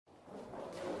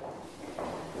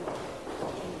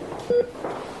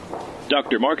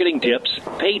Dr. Marketing Tips,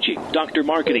 paging Dr.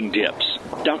 Marketing Tips.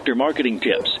 Dr. Marketing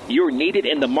Tips, you're needed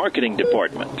in the marketing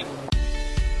department.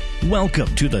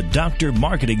 Welcome to the Dr.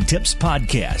 Marketing Tips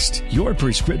Podcast, your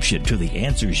prescription to the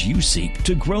answers you seek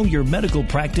to grow your medical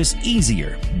practice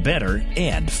easier, better,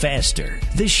 and faster.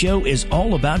 This show is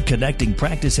all about connecting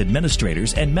practice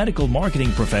administrators and medical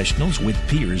marketing professionals with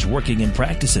peers working in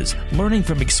practices, learning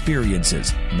from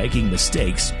experiences, making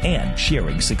mistakes, and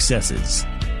sharing successes.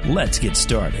 Let's get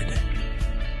started.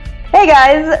 Hey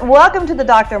guys, welcome to the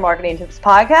Dr. Marketing Tips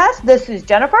Podcast. This is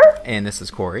Jennifer. And this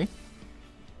is Corey.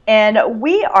 And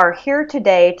we are here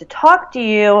today to talk to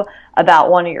you about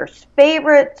one of your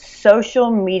favorite social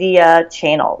media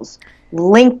channels,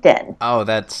 LinkedIn. Oh,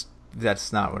 that's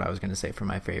not what I was going to say for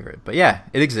my favorite. But yeah,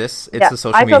 it exists. It's a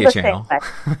social media channel.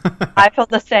 I feel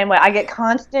the same way. I get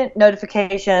constant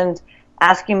notifications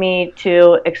asking me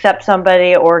to accept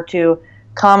somebody or to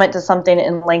comment to something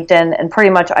in LinkedIn, and pretty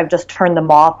much I've just turned them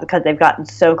off because they've gotten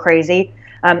so crazy.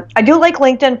 I do like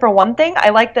LinkedIn for one thing.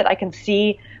 I like that I can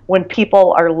see when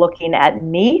people are looking at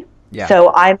me. Yeah.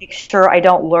 So I make sure I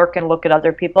don't lurk and look at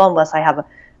other people unless I have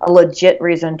a legit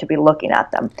reason to be looking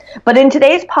at them. But in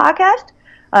today's podcast,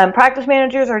 practice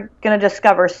managers are going to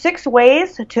discover 6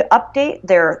 ways to update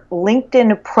their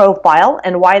LinkedIn profile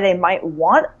and why they might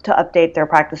want to update their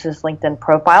practice's LinkedIn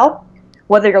profile.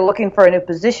 Whether you're looking for a new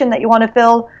position that you want to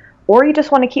fill or you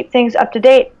just want to keep things up to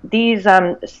date, these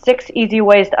 6 easy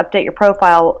ways to update your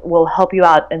profile will help you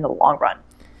out in the long run.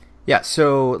 Yeah,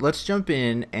 so let's jump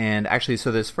in, and actually,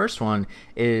 so this first one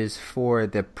is for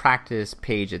the practice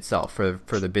page itself,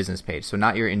 for the business page, so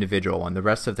not your individual one. The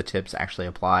rest of the tips actually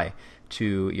apply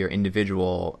to your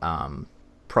individual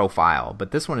profile,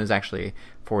 but this one is actually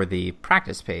for the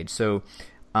practice page. So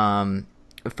the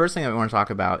first thing that we want to talk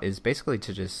about is basically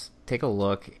to just take a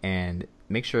look and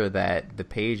make sure that the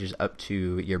page is up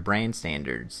to your brand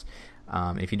standards.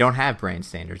 If you don't have brand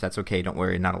standards, that's okay. Don't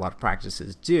worry. Not a lot of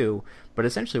practices do. But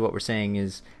essentially what we're saying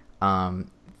is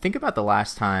think about the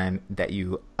last time that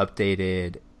you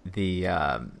updated the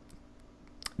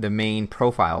main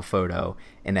profile photo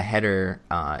and the header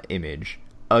image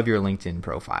of your LinkedIn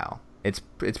profile. It's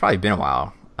probably been a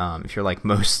while. If you're like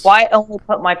most. Well, I only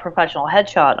put my professional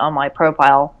headshot on my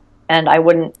profile, and I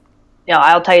wouldn't.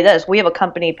 I'll tell you this: we have a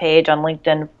company page on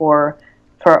LinkedIn for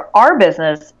our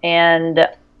business, and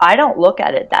I don't look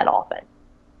at it that often.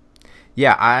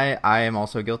 Yeah, I am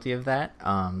also guilty of that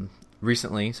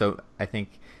recently. So I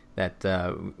think that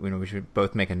we should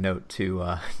both make a note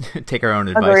to take our own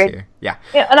advice here. Yeah,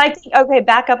 and I think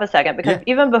back up a second, because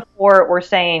even before we're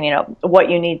saying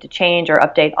what you need to change or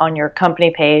update on your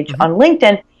company page on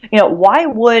LinkedIn, why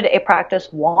would a practice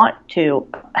want to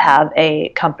have a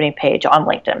company page on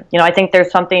LinkedIn? I think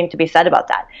there's something to be said about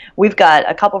that. We've got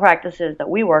a couple practices that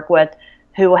we work with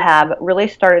who have really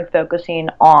started focusing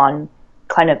on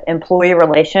kind of employee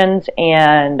relations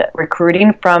and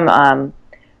recruiting from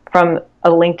a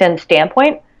LinkedIn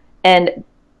standpoint. And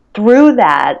through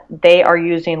that, they are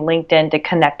using LinkedIn to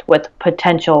connect with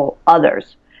potential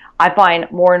others. I find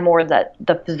more and more that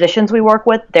the physicians we work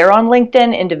with, they're on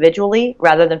LinkedIn individually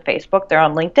rather than Facebook. They're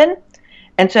on LinkedIn.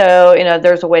 And so,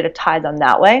 there's a way to tie them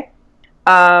that way.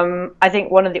 I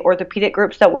think one of the orthopedic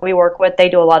groups that we work with, they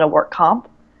do a lot of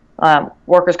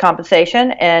workers'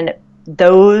 compensation, and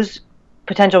those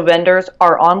potential vendors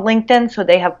are on LinkedIn, so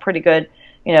they have pretty good,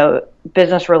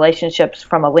 business relationships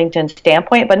from a LinkedIn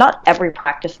standpoint, but not every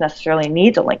practice necessarily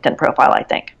needs a LinkedIn profile, I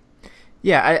think.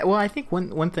 Yeah, I think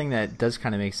one thing that does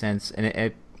kind of make sense, and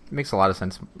it makes a lot of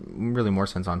sense, really more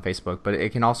sense on Facebook, but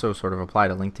it can also sort of apply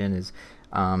to LinkedIn is,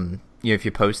 if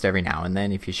you post every now and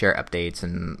then, if you share updates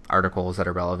and articles that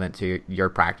are relevant to your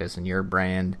practice and your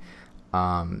brand,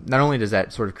 not only does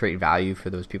that sort of create value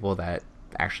for those people that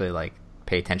actually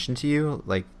pay attention to you,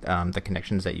 the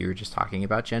connections that you were just talking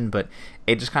about, Jen, but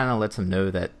it just kind of lets them know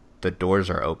that the doors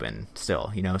are open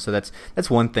still, so that's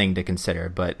one thing to consider.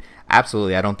 But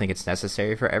absolutely, I don't think it's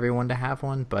necessary for everyone to have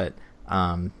one, but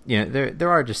there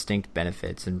are distinct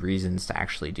benefits and reasons to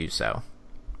actually do so.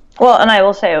 Well, and I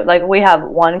will say, we have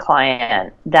one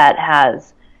client that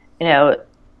has,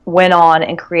 went on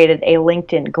and created a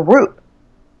LinkedIn group,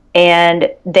 and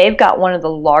they've got one of the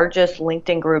largest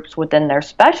LinkedIn groups within their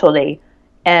specialty,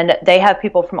 and they have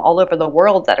people from all over the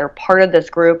world that are part of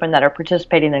this group and that are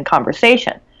participating in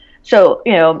conversation. So,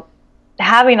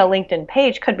 having a LinkedIn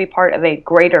page could be part of a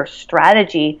greater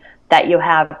strategy that you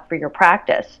have for your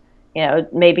practice.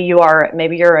 Maybe you're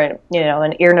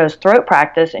an ear, nose, throat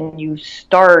practice, and you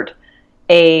start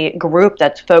a group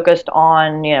that's focused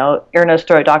on, ear, nose,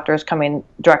 throat doctors coming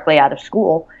directly out of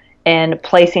school, and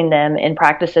placing them in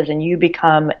practices, and you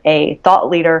become a thought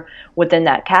leader within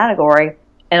that category,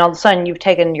 and all of a sudden you've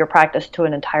taken your practice to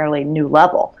an entirely new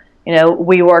level.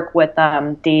 We work with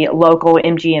the local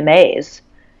MGMAs,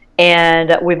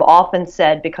 and we've often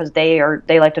said, because they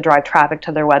like to drive traffic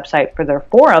to their website for their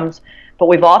forums, but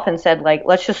we've often said, like,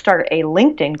 let's just start a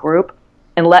LinkedIn group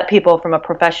and let people from a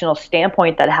professional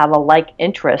standpoint that have a like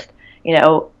interest,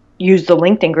 use the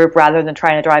LinkedIn group rather than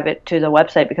trying to drive it to the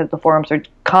website, because the forums are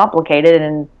complicated,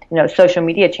 and social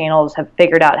media channels have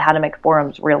figured out how to make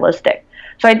forums realistic.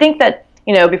 So I think that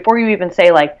before you even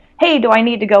say, like, hey, do I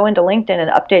need to go into LinkedIn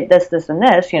and update this, this, and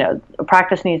this, a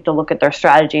practice needs to look at their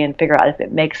strategy and figure out if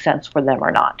it makes sense for them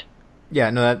or not.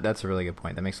 Yeah, no, that's a really good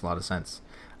point. That makes a lot of sense.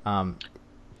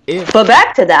 But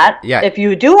back to that, if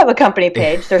you do have a company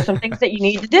page, there's some things that you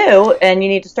need to do, and you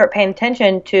need to start paying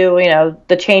attention to,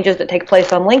 the changes that take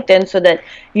place on LinkedIn so that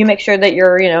you make sure that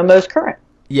you're, most current.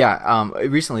 Yeah,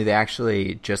 recently they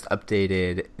actually just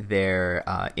updated their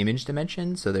image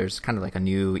dimension, so there's kind of like a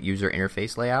new user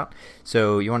interface layout.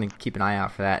 So you want to keep an eye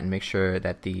out for that and make sure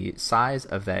that the size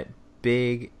of that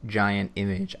big giant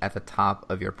image at the top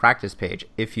of your practice page,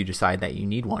 if you decide that you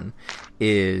need one,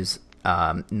 is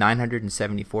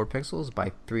 974 pixels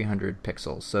by 300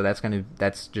 pixels. So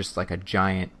that's just like a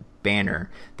giant banner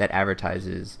that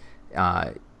advertises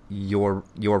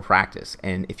your practice.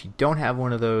 And if you don't have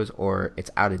one of those, or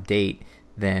it's out of date,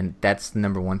 then that's the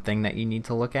number one thing that you need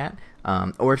to look at.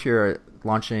 Or if you're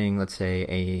launching, let's say,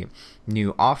 a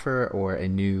new offer or a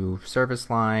new service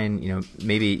line,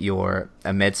 maybe you're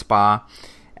a med spa,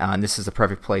 and this is the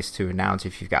perfect place to announce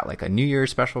if you've got like a New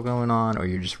Year's special going on, or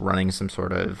you're just running some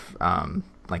sort of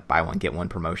like buy one get one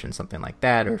promotion, something like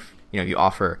that, or if you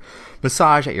offer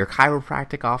massage at your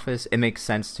chiropractic office, it makes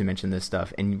sense to mention this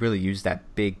stuff and really use that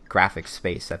big graphic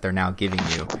space that they're now giving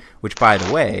you, which, by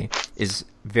the way, is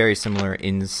very similar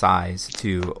in size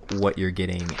to what you're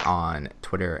getting on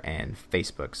Twitter and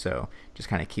Facebook. So just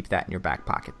kind of keep that in your back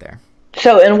pocket there.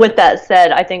 So, and with that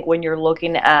said, I think when you're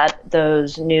looking at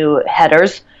those new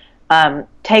headers,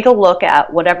 take a look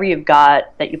at whatever you've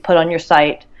got that you put on your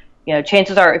site.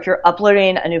 Chances are, if you're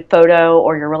uploading a new photo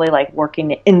or you're really like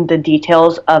working in the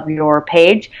details of your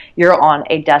page, you're on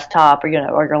a desktop or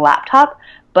your laptop.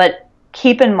 But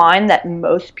keep in mind that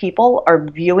most people are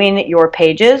viewing your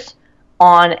pages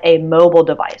on a mobile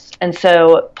device. And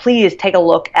so please take a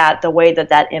look at the way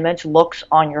that image looks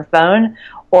on your phone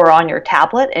or on your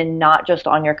tablet, and not just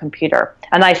on your computer.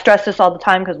 And I stress this all the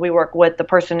time because we work with the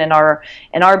person in our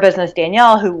business,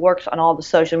 Danielle, who works on all the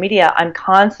social media. I'm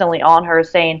constantly on her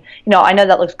saying, I know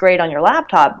that looks great on your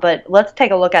laptop, but let's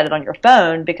take a look at it on your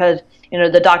phone, because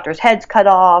the doctor's head's cut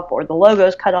off, or the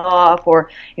logo's cut off, or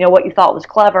what you thought was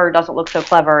clever doesn't look so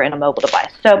clever in a mobile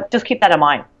device. So just keep that in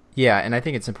mind. Yeah, and I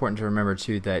think it's important to remember,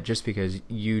 too, that just because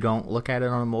you don't look at it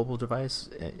on a mobile device,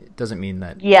 it doesn't mean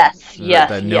that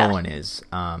no one is.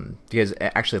 Because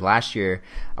actually last year,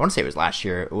 I want to say it was last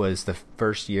year, it was the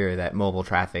first year that mobile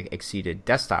traffic exceeded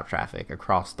desktop traffic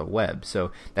across the web.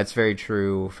 So that's very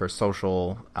true for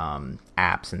social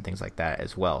apps and things like that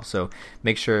as well. So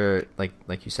make sure,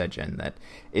 like you said, Jen, that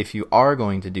if you are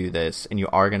going to do this and you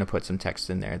are going to put some text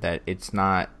in there, that it's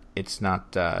not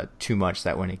too much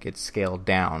that when it gets scaled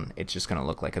down, it's just going to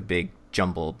look like a big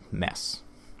jumbled mess.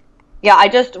 Yeah, I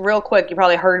just, real quick, you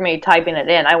probably heard me typing it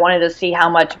in. I wanted to see how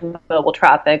much mobile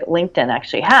traffic LinkedIn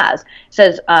actually has. It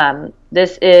says,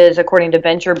 this is according to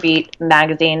VentureBeat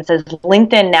magazine, it says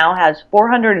LinkedIn now has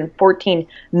 414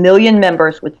 million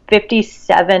members, with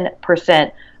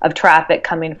 57% of traffic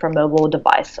coming from mobile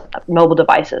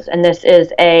devices. And this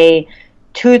is a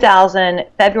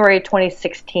February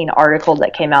 2016 article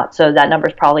that came out, so that number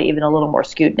is probably even a little more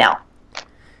skewed now.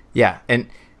 Yeah, and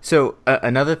so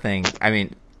another thing, I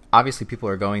mean, obviously people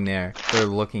are going there, they're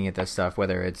looking at this stuff,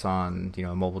 whether it's on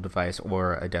a mobile device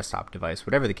or a desktop device,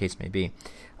 whatever the case may be.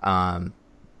 But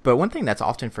one thing that's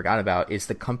often forgot about is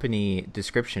the company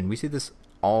description. We see this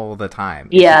all the time.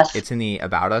 Yes. It's in the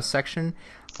About Us section.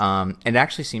 It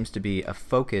actually seems to be a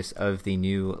focus of the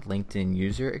new LinkedIn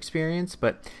user experience,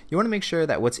 but you want to make sure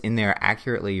that what's in there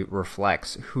accurately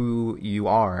reflects who you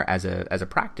are as a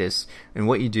practice and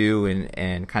what you do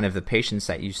and kind of the patients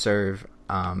that you serve.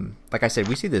 Like I said,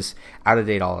 we see this out of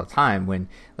date all the time when,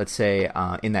 let's say,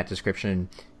 in that description,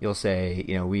 you'll say,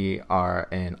 we are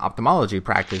an ophthalmology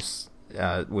practice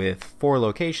with 4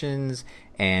 locations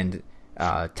and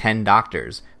 10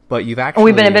 doctors. But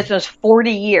we've been in business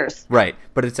 40 years. Right.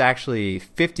 But it's actually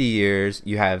 50 years.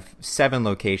 You have 7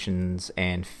 locations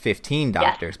and 15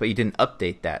 doctors, but you didn't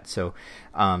update that. So,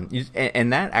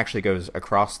 and that actually goes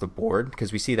across the board,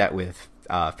 because we see that with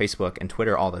Facebook and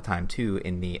Twitter all the time too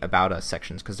in the About Us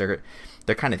sections, because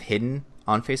they're kind of hidden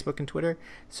on Facebook and Twitter.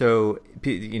 So,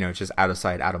 it's just out of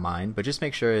sight, out of mind. But just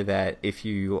make sure that if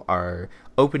you are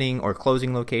opening or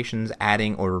closing locations,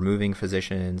 adding or removing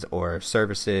physicians or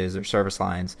services or service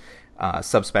lines,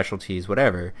 subspecialties,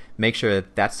 whatever, make sure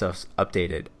that stuff's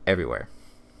updated everywhere.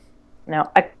 No,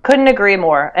 I couldn't agree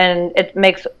more. And it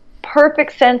makes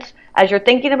perfect sense. As you're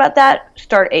thinking about that,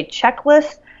 start a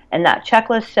checklist. And that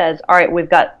checklist says, all right, we've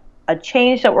got a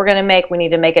change that we're going to make. We need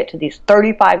to make it to these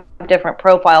 35 different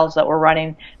profiles that we're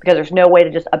running, because there's no way to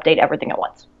just update everything at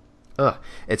once. Ugh,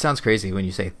 it sounds crazy when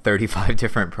you say 35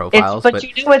 different profiles. But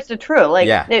you know it's the truth. Like,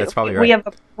 yeah, that's probably right.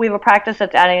 We have a practice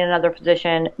that's adding another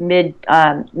physician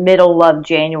middle of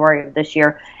January of this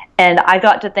year. And I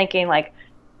got to thinking, like,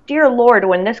 dear Lord,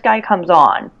 when this guy comes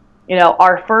on,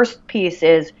 our first piece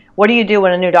is, what do you do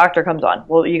when a new doctor comes on?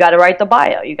 Well, you got to write the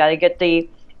bio. You got to get the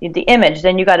image.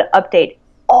 Then you got to update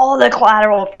all the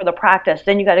collateral for the practice.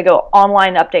 Then you got to go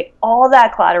online, update all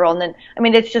that collateral. And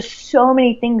then, it's just so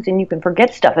many things, and you can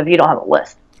forget stuff if you don't have a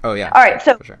list. Oh, yeah. All right.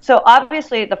 So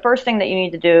obviously the first thing that you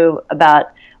need to do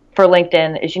for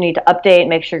LinkedIn is you need to update,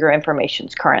 make sure your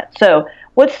information's current. So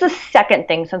what's the second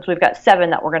thing, since we've got 7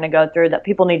 that we're going to go through, that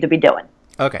people need to be doing?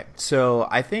 Okay. So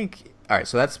I think, all right,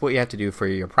 so that's what you have to do for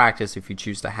your practice if you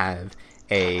choose to have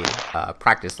a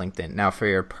practice LinkedIn. Now for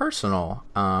your personal,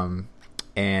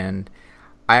 and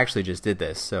I actually just did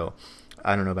this, so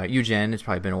I don't know about you, Jen. It's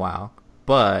probably been a while.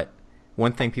 But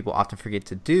one thing people often forget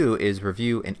to do is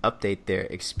review and update their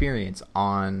experience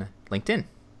on LinkedIn.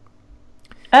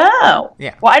 Oh.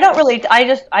 Yeah. Well, I don't really –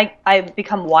 I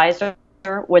become wiser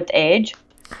with age.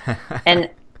 And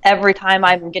every time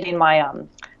I'm getting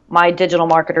my digital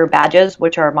marketer badges,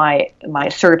 which are my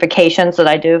certifications that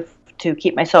I do to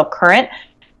keep myself current,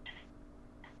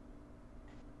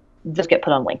 just get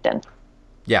put on LinkedIn.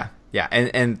 Yeah. Yeah,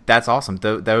 and that's awesome.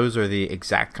 Those are the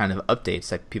exact kind of updates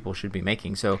that people should be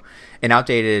making. So an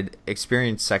outdated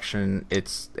experience section,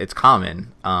 it's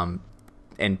common,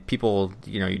 and people,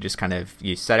 you just kind of,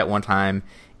 you set it one time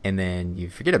and then you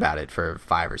forget about it for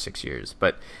 5 or 6 years.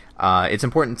 But it's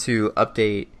important to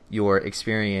update your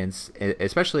experience,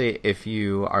 especially if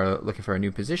you are looking for a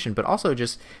new position, but also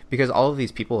just because all of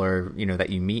these people are, that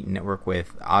you meet and network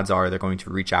with, odds are they're going to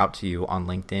reach out to you on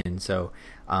LinkedIn. So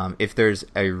if there's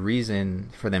a reason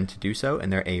for them to do so,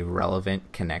 and they're a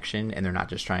relevant connection, and they're not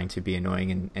just trying to be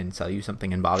annoying and sell you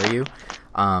something and bother you,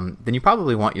 then you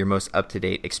probably want your most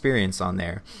up-to-date experience on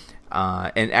there.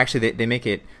 And actually, they make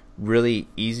it really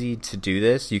easy to do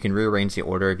this. You can rearrange the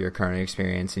order of your current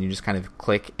experience, and you just kind of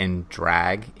click and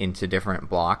drag into different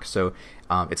blocks. So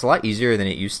it's a lot easier than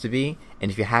it used to be.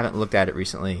 And if you haven't looked at it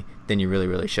recently, then you really,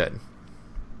 really should.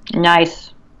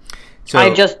 Nice. So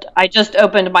I just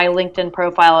opened my LinkedIn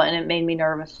profile, and it made me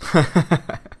nervous.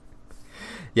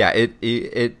 Yeah,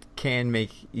 it can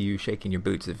make you shake in your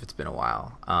boots if it's been a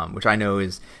while, which I know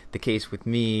is the case with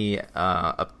me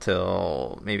up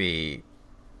till maybe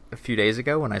a few days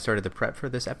ago when I started the prep for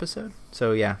this episode.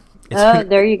 So yeah.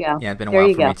 There you go. Yeah, it's been a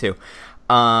while for me too.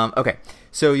 Okay,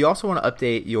 so you also want to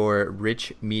update your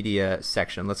rich media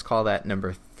section. Let's call that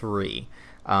number 3.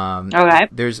 Okay.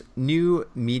 There's new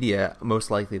media, most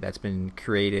likely, that's been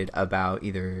created about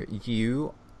either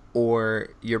you or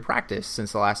your practice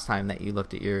since the last time that you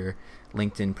looked at your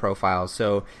LinkedIn profile.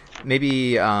 So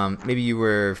maybe you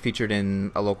were featured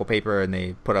in a local paper and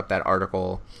they put up that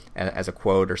article as a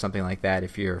quote or something like that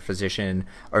if you're a physician,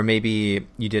 or maybe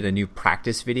you did a new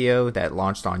practice video that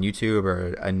launched on YouTube,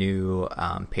 or a new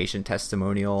patient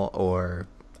testimonial, or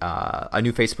a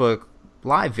new Facebook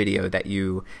Live video that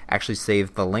you actually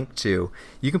saved the link to.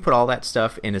 You can put all that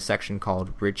stuff in a section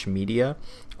called Rich Media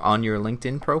on your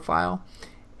LinkedIn profile.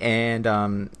 And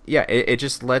it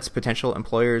just lets potential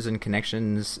employers and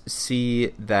connections see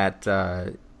that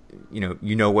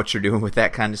you know what you're doing with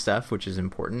that kind of stuff, which is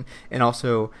important, and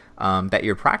also that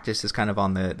your practice is kind of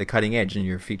on the cutting edge, and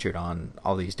you're featured on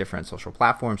all these different social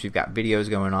platforms. You've got videos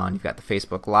going on. You've got the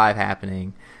Facebook Live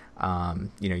happening.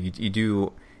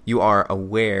 You are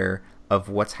aware of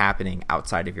what's happening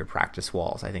outside of your practice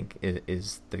walls, I think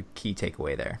is the key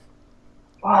takeaway there.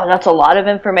 Wow, that's a lot of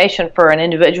information for an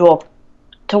individual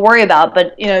to worry about.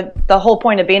 But, the whole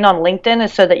point of being on LinkedIn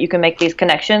is so that you can make these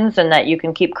connections and that you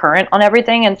can keep current on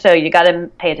everything. And so you got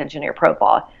to pay attention to your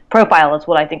profile. Profile is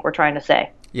what I think we're trying to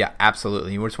say. Yeah,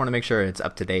 absolutely. You just want to make sure it's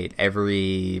up to date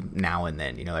every now and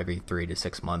then. Every 3 to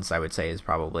 6 months, I would say, is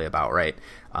probably about right.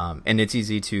 And it's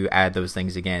easy to add those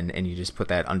things again, and you just put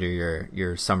that under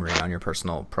your summary on your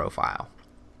personal profile.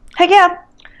 Heck yeah.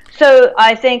 So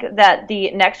I think that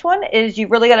the next one is you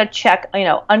really got to check,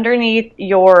 underneath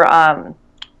your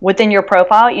within your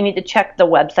profile, you need to check the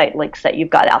website links that you've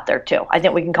got out there too. I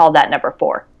think we can call that number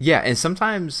 4. Yeah, and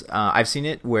sometimes I've seen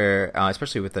it where,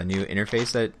 especially with the new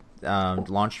interface that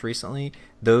launched recently,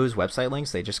 those website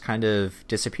links, they just kind of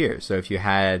disappear. So if you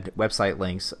had website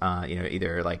links,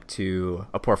 either like to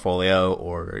a portfolio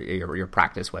or your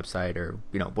practice website or,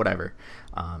 whatever,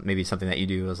 maybe something that you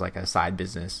do as like a side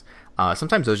business,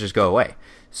 sometimes those just go away.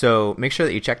 So make sure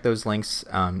that you check those links.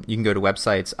 You can go to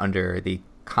websites under the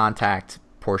contact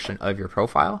portion of your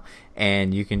profile,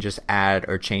 and you can just add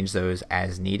or change those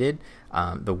as needed.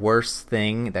 The worst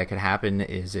thing that could happen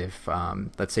is if,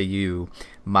 let's say you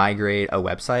migrate a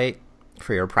website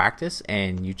for your practice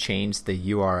and you change the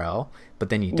URL, but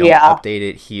then you don't update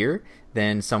it here,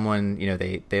 then someone,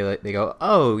 they go,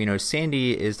 oh,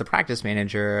 Sandy is the practice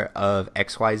manager of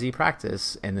XYZ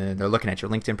practice. And then they're looking at your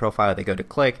LinkedIn profile, they go to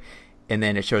click, and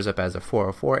then it shows up as a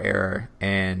 404 error.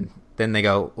 And then they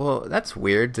go, well, that's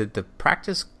weird. Did the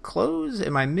practice close?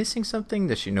 Am I missing something?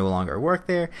 Does she no longer work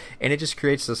there? And it just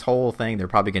creates this whole thing. They're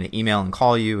probably going to email and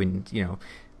call you. And,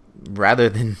 rather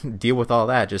than deal with all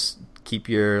that, just keep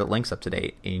your links up to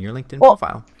date in your LinkedIn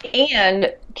profile.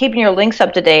 And keeping your links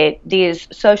up to date, these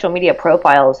social media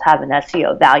profiles have an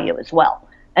SEO value as well.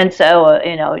 And so,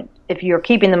 if you're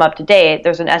keeping them up to date,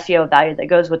 there's an SEO value that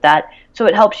goes with that. So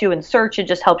it helps you in search. It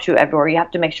just helps you everywhere. You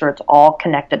have to make sure it's all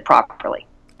connected properly.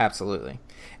 Absolutely.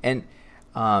 And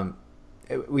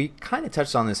we kind of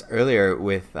touched on this earlier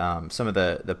with some of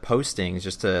the postings,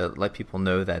 just to let people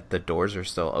know that the doors are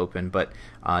still open. But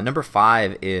number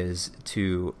 5 is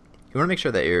you want to make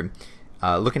sure that you're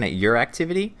looking at your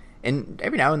activity, and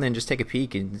every now and then just take a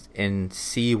peek and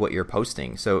see what you're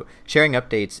posting. So sharing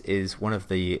updates is one of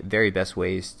the very best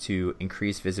ways to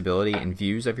increase visibility and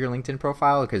views of your LinkedIn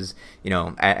profile, because,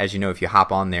 as you know, if you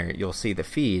hop on there, you'll see the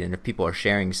feed, and if people are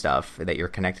sharing stuff that you're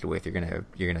connected with, you're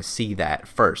gonna see that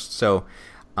first. So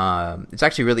it's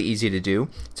actually really easy to do.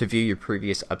 To view your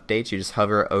previous updates, you just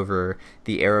hover over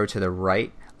the arrow to the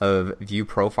right of view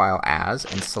profile as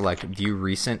and select view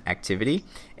recent activity,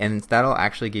 and that'll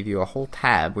actually give you a whole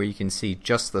tab where you can see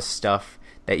just the stuff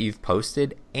that you've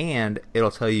posted, and it'll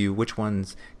tell you which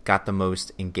ones got the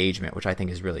most engagement, which I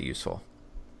think is really useful.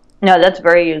 No, that's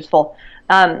very useful.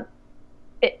 And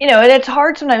it's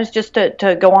hard sometimes just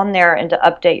to go on there and to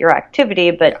update your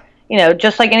activity, but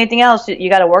just like anything else,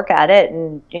 you got to work at it,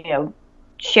 and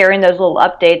sharing those little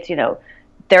updates,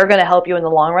 they're going to help you in the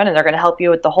long run, and they're going to help you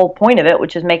with the whole point of it,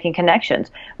 which is making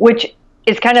connections, which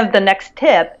is kind of the next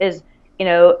tip is,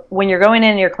 when you're going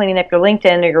in and you're cleaning up your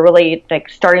LinkedIn, or you're really like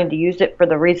starting to use it for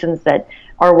the reasons that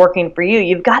are working for you,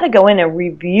 you've got to go in and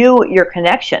review your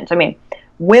connections. I mean,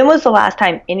 when was the last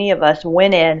time any of us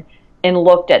went in and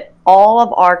looked at all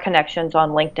of our connections on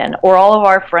LinkedIn or all of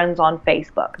our friends on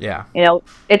Facebook? Yeah.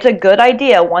 It's a good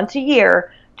idea once a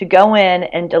year to go in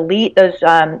and delete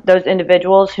those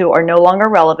individuals who are no longer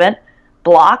relevant,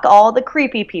 block all the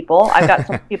creepy people. I've got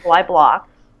some people I block.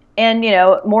 And,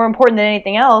 more important than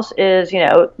anything else is,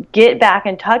 get back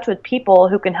in touch with people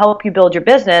who can help you build your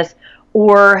business,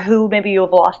 or who maybe you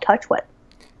have lost touch with.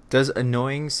 Does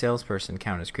annoying salesperson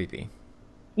count as creepy?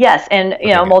 Yes. And,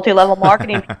 multi-level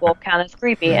marketing people count as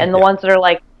creepy. And the ones that are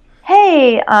like,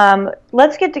 hey,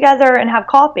 let's get together and have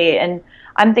coffee. And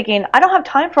I'm thinking, I don't have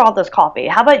time for all this coffee.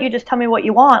 How about you just tell me what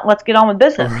you want? Let's get on with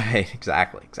business. Right,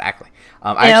 exactly.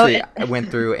 I went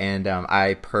through and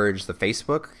I purged the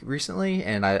Facebook recently,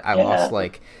 and I lost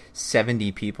like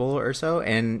 70 people or so.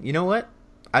 And you know what?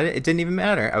 It didn't even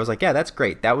matter. I was like, yeah, that's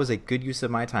great. That was a good use of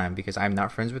my time, because I'm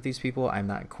not friends with these people. I'm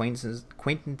not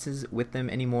acquaintances with them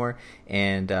anymore.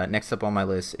 And next up on my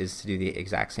list is to do the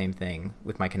exact same thing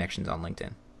with my connections on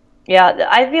LinkedIn. Yeah,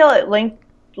 I feel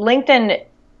LinkedIn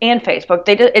and Facebook,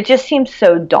 it just seems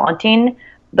so daunting,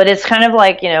 but it's kind of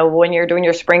like, when you're doing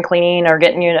your spring cleaning or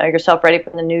getting yourself ready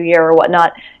for the new year or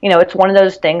whatnot, it's one of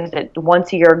those things that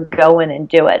once a year, go in and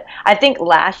do it. I think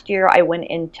last year I went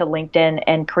into LinkedIn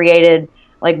and created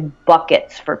like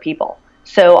buckets for people.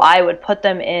 So I would put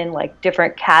them in like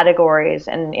different categories,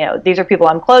 and these are people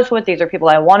I'm close with, these are people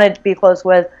I wanted to be close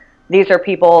with, these are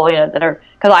people that are,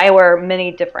 because I wear many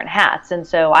different hats, and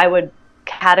so I would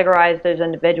categorize those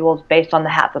individuals based on the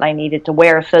hat that I needed to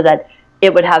wear, so that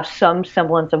it would have some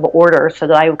semblance of order, so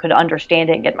that I could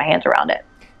understand it and get my hands around it.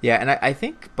 Yeah, and I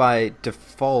think by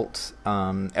default,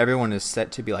 everyone is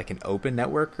set to be like an open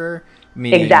networker,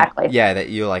 meaning, exactly. Yeah, that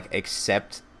you like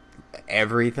accept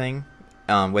everything,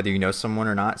 whether you know someone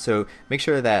or not. So make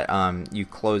sure that you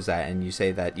close that and you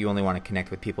say that you only want to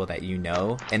connect with people that you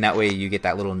know, and that way you get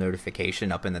that little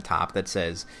notification up in the top that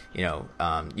says,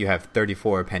 you have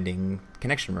 34 pending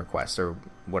connection requests or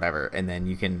whatever, and then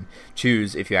you can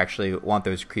choose if you actually want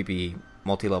those creepy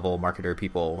multi-level marketer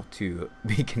people to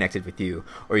be connected with you,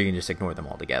 or you can just ignore them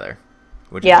altogether.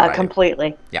 Yeah,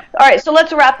 completely. Yeah. All right, so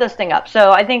let's wrap this thing up.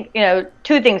 So I think,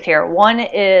 two things here. One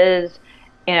is,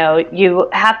 you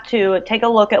have to take a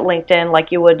look at LinkedIn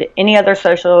like you would any other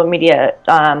social media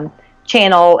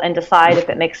channel and decide if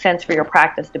it makes sense for your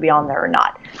practice to be on there or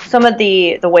not. Some of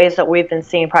the ways that we've been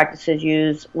seeing practices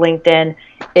use LinkedIn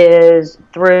is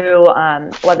through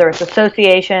whether it's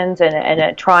associations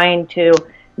and trying to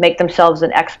make themselves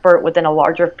an expert within a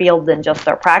larger field than just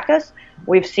their practice.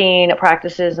 We've seen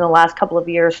practices in the last couple of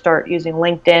years start using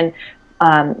LinkedIn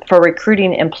for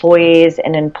recruiting employees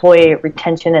and employee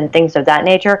retention and things of that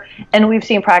nature. And we've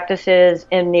seen practices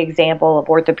in the example of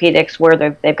orthopedics where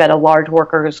they've got a large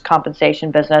workers' compensation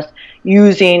business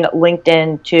using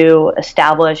LinkedIn to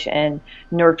establish and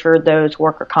nurture those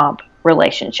worker comp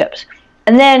relationships.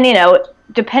 And then,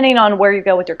 depending on where you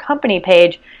go with your company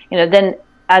page, then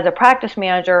as a practice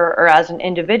manager or as an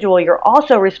individual, you're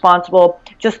also responsible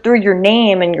just through your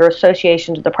name and your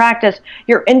association to the practice.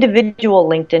 Your individual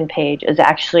LinkedIn page is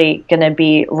actually going to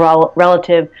be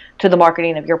relative to the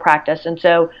marketing of your practice. And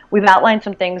so we've outlined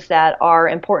some things that are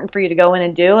important for you to go in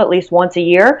and do at least once a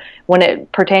year when it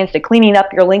pertains to cleaning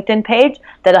up your LinkedIn page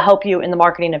that'll help you in the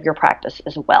marketing of your practice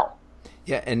as well.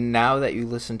 Yeah, and now that you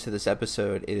listen to this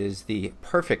episode, it is the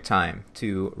perfect time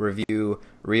to review,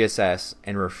 reassess,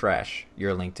 and refresh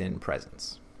your LinkedIn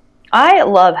presence. I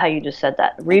love how you just said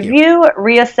that. Review,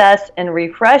 reassess, and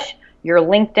refresh your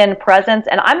LinkedIn presence.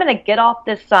 And I'm going to get off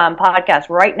this podcast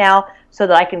right now so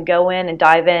that I can go in and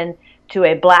dive in to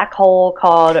a black hole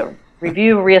called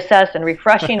review, reassess, and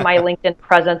refreshing my LinkedIn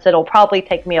presence. It'll probably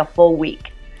take me a full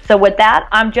week. So with that,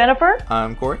 I'm Jennifer.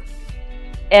 I'm Corey.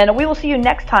 And we will see you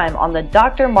next time on the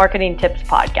Dr. Marketing Tips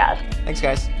Podcast. Thanks,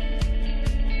 guys.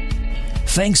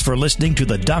 Thanks for listening to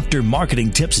the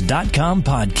drmarketingtips.com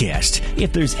podcast.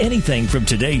 If there's anything from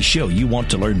today's show you want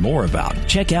to learn more about,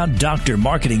 check out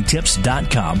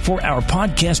drmarketingtips.com for our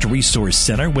podcast resource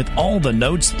center with all the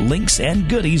notes, links, and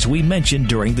goodies we mentioned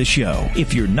during the show.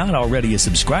 If you're not already a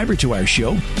subscriber to our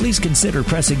show, please consider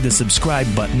pressing the subscribe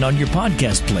button on your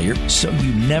podcast player so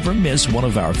you never miss one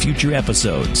of our future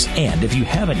episodes. And if you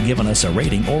haven't given us a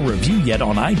rating or review yet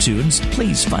on iTunes,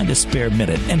 please find a spare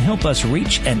minute and help us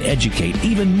reach and educate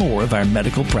even more of our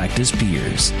medical practice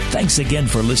peers. Thanks again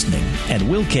for listening, and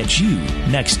we'll catch you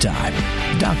next time.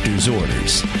 Doctor's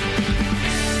orders.